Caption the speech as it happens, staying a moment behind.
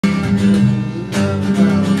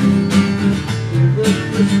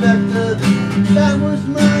That was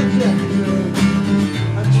my gesture.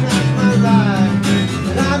 I changed my life,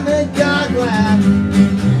 and I made God laugh.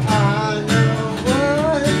 I know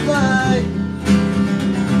what it's like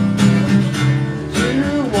to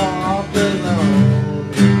walk alone.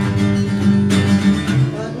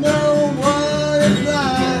 I know what it's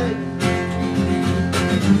like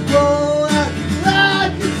to go out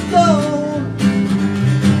like a stone.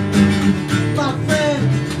 My friend,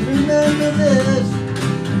 remember this.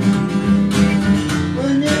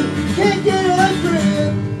 When you can't get a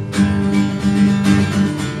grip,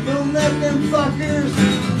 don't let them fuckers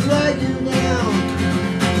drag you down.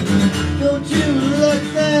 Don't you let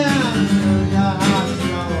them turn your heart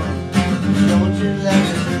stone. Don't you let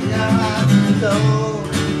them turn your heart stone.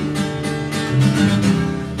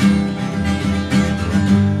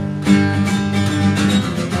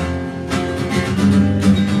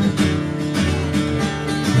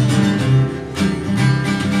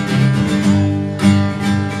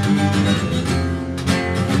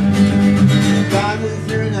 Driving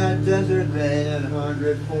through that desert rain at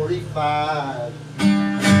 145.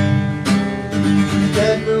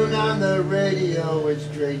 Dead moon on the radio, it's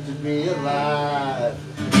great to be alive.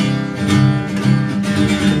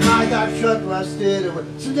 I got truck rusted,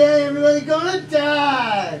 today everybody gonna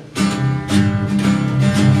die.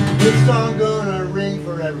 This song gonna ring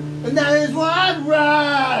forever, and that is why I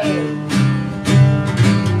ride.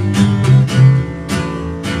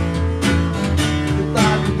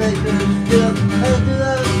 Bakers still head to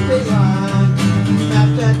the state line.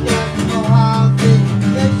 Smash that gas from Ohio State,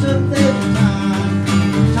 make some baby time.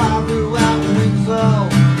 Time blew out the wings slow,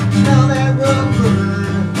 smell that road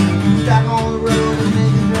burn. Back on the road and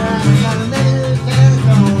make it drive, got a native San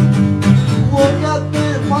Antonio. Woke up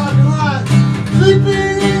in a parking lot,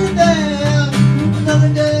 sleeping in the van.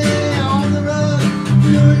 Another day on the road,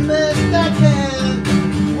 doing the best I can.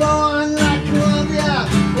 Rolling like Columbia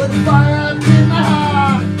with a fire up in my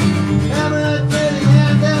heart.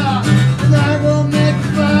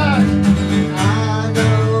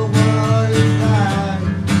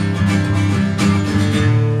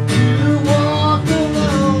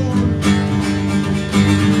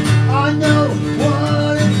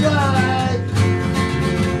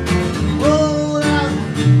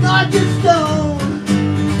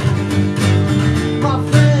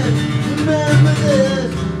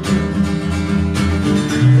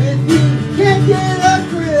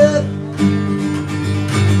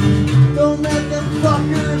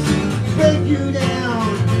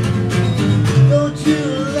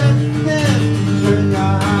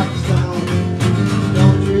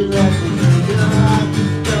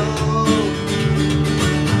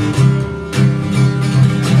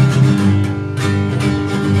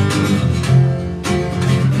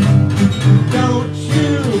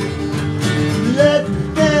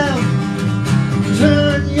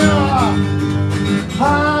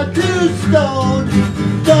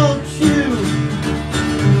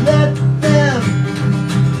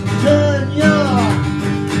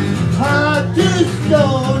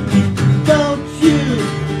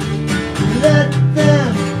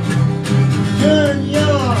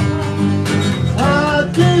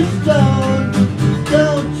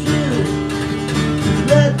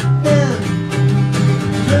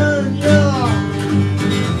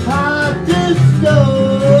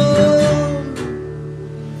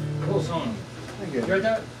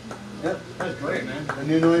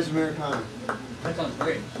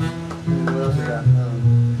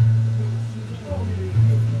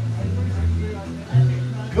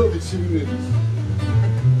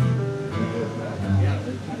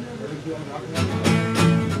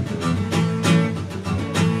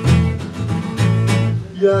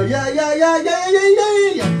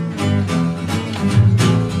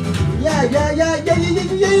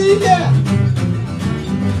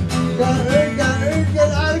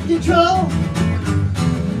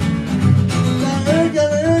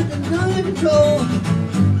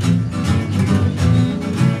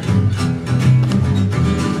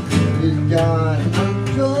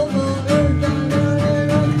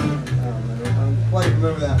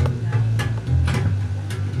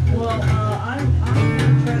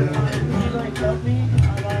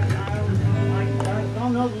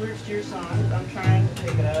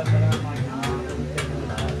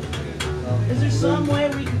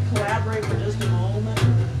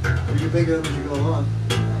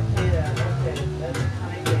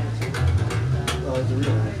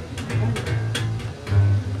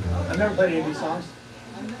 I've never played any of these songs.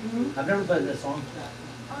 I've never played this song.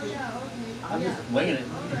 Oh, yeah, okay. I'm just winging it.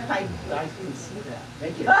 I can see that.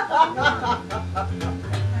 Thank you.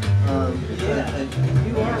 Yeah,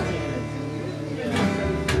 you are winging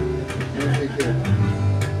it. Trying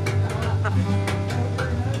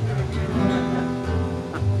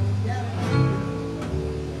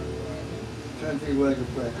to think what I can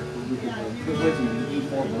play. Good with some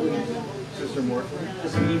E4 blues. Sister Morphin.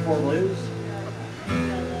 Just some E4 blues.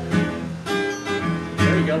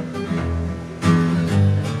 There you go.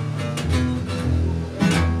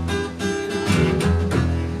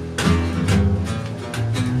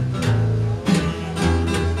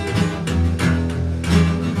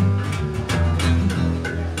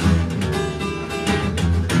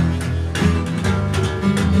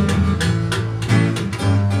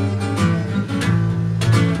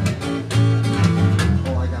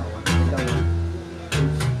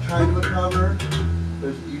 Trying to recover,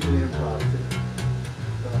 there's usually improv too.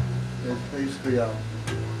 So it's basically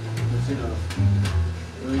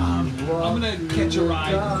I'm gonna catch a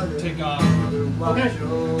ride and take off. Okay. I've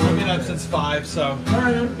been up since 5, so. All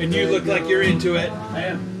right, man. And you look like you're into it, I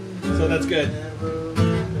am. so that's good.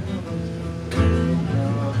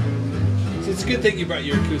 So it's a good thing you brought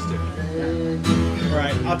your acoustic. All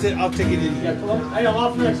right, I'll take it easy. Yeah, come on. Hey, I'm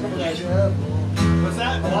off for the next couple days. What's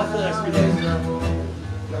that? I'm off for the next 3 days.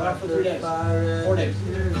 I'm off for 3 days. 4 days.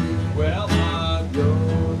 Well,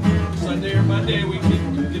 Sunday or Monday we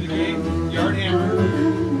can get a game, yard hammer.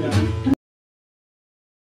 Yeah.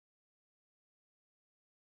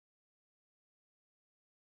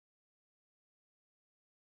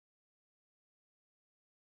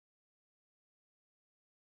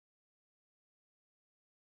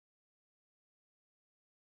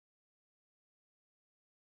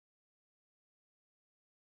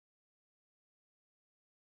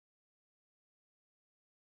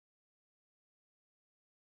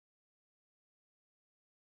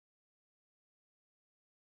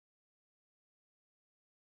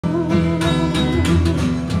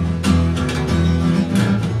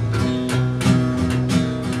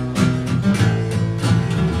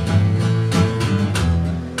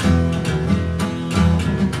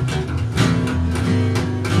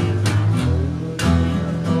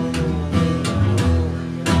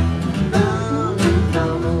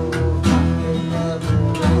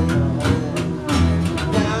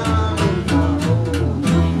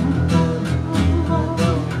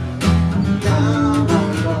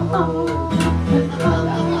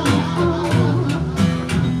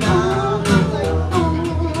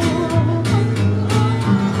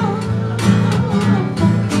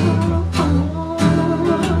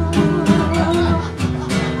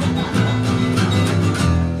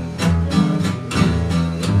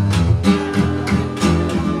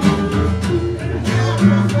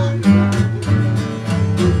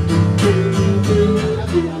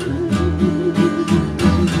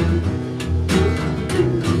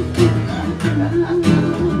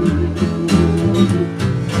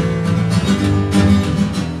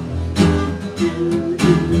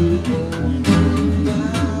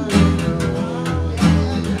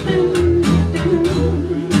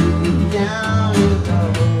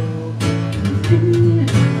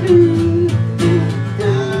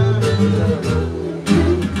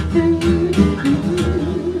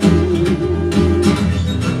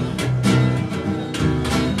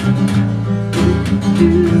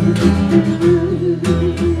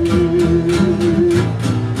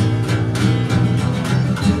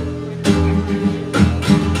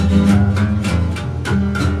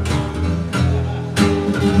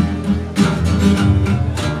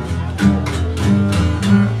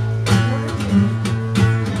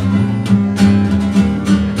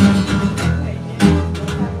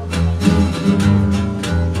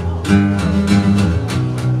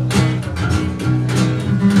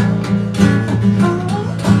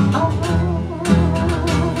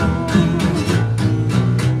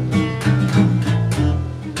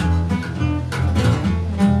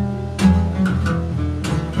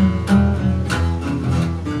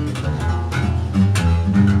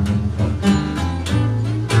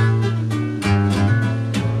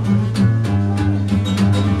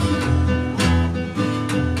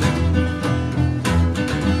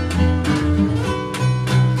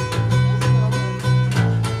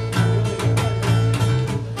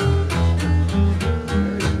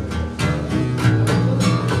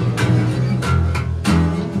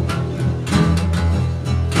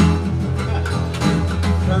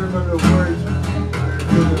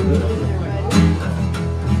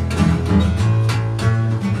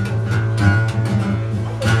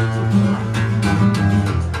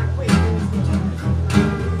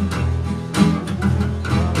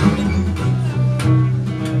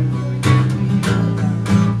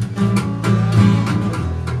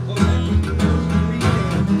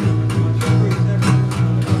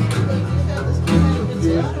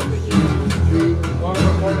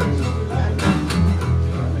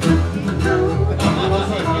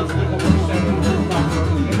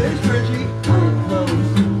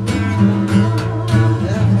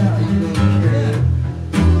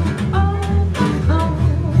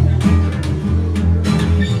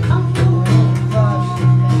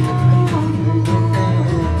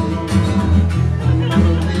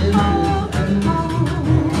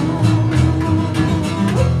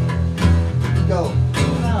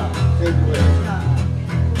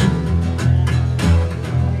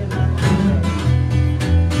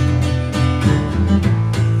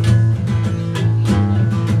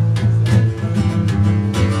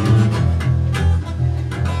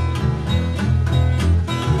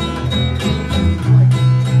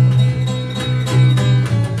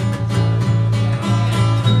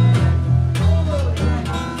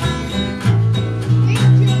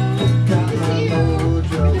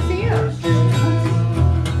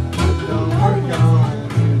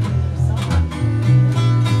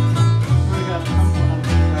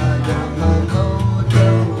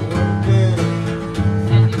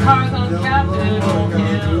 cars on Capitol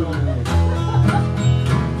Hill.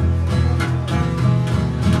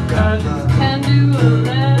 'Cause it's 10 to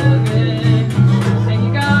 11, and you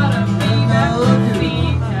gotta be back to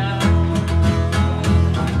sleep now.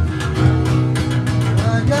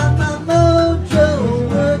 I got my mojo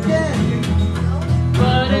working.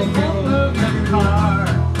 But it won't move the car.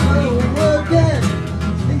 Working.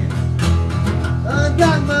 I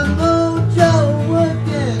got my mojo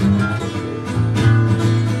working.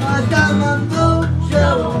 I got my mojo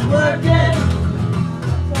working.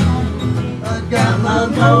 I got my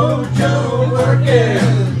mojo working.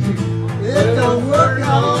 It don't work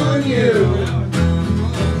on you.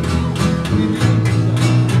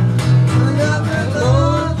 I got my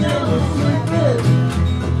mojo working.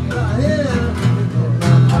 Right here.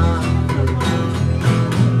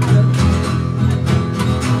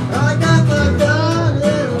 I got my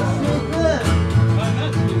darling secret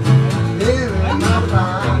here in my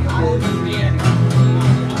pocket.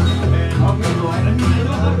 I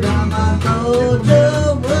got my mojo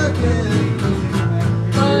working.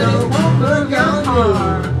 But it won't move your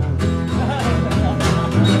car.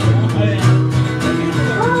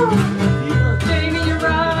 Jamie, your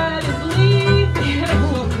ride is leaving.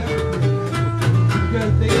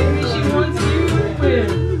 Jamie, she wants you to quit.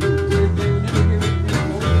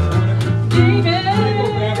 Jamie,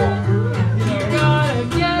 you gotta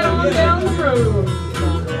get on down the road.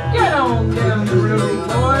 Get on down the road,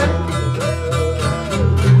 boy.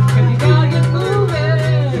 'Cause you gotta get moving.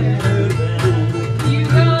 You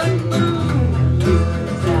gotta move.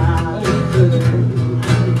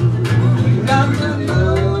 You got to Mojo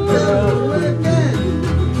move. working.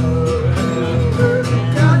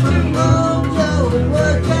 Got my mojo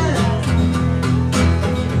working.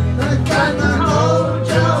 I got my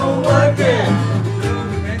mojo working.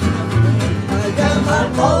 I got my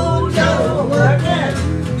mojo working.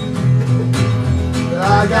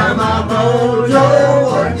 I got my mojo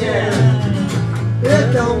working. It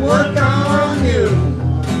don't work on you.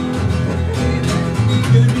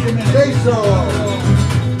 Say so.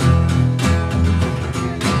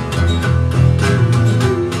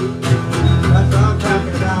 That's what I'm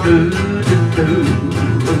talking about.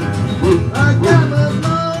 I got my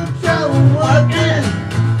mojo working.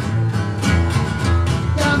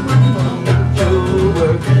 Got my mojo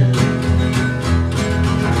working.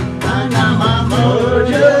 I got my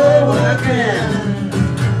mojo working.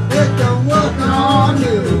 It don't work on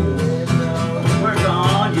you. It don't work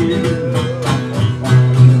on you.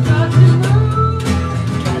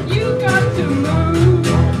 You got to move.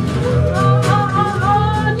 Oh,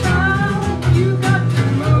 child, you got to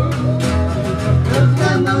move.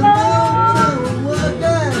 Got my mojo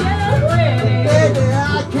working. Get ready. Baby, I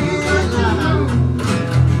can't lie.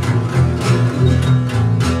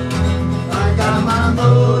 I got my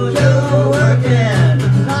mojo working.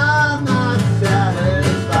 I'm not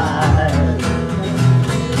satisfied.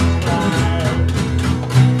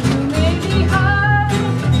 You may be high,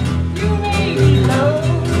 you may be low,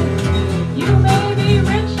 you may be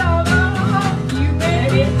rich or poor, you may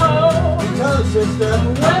be poor. Tell us, sister.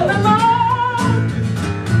 When the Lord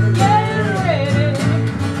get ready,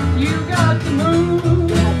 you got to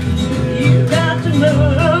move. You got to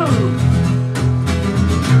move.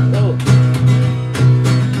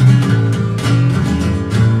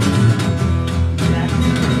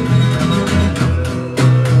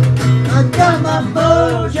 I got my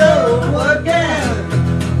mojo working.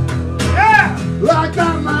 Yeah! I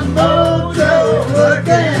got my mojo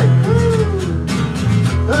working.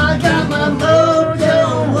 I got my mojo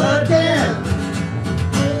working.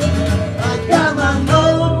 I got my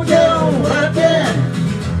mojo working.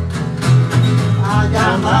 I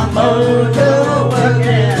got my mojo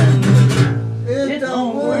working. It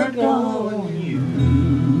don't work on you.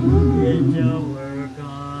 It don't work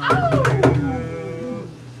on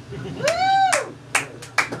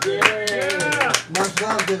much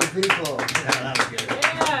love to the people. Yeah, that was good.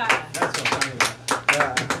 Yeah. That's so funny.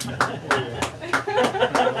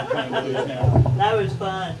 Yeah. That was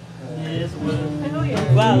fun. Yes, it was. Hell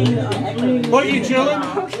yeah. Wow. What, you chilling?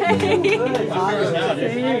 Okay.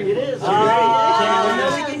 It is. Oh,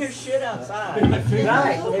 We can hear shit outside.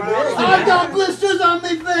 Right. I got blisters on my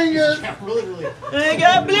fingers. I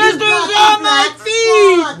got blisters on my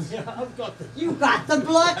feet. You got the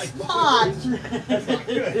black spots.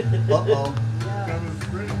 Uh-oh.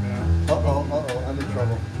 I'm in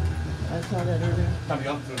trouble. I saw that earlier.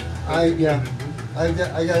 I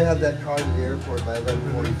gotta have that car to the airport by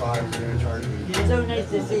 11:45. They're gonna charge me It's so nice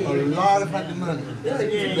to see a you. lot of fucking money. Yeah.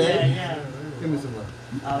 Give me some love.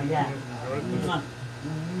 Oh, yeah.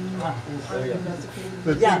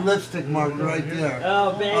 The big lipstick mark right there.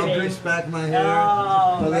 Oh, I'll baby. grease back my hair,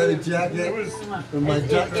 Oh, my leather baby. jacket, with my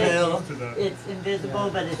It's- ducktail. It's invisible,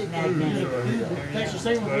 but it's magnetic. Thanks for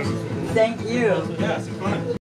singing with us. Thank you. Yeah, it's fun.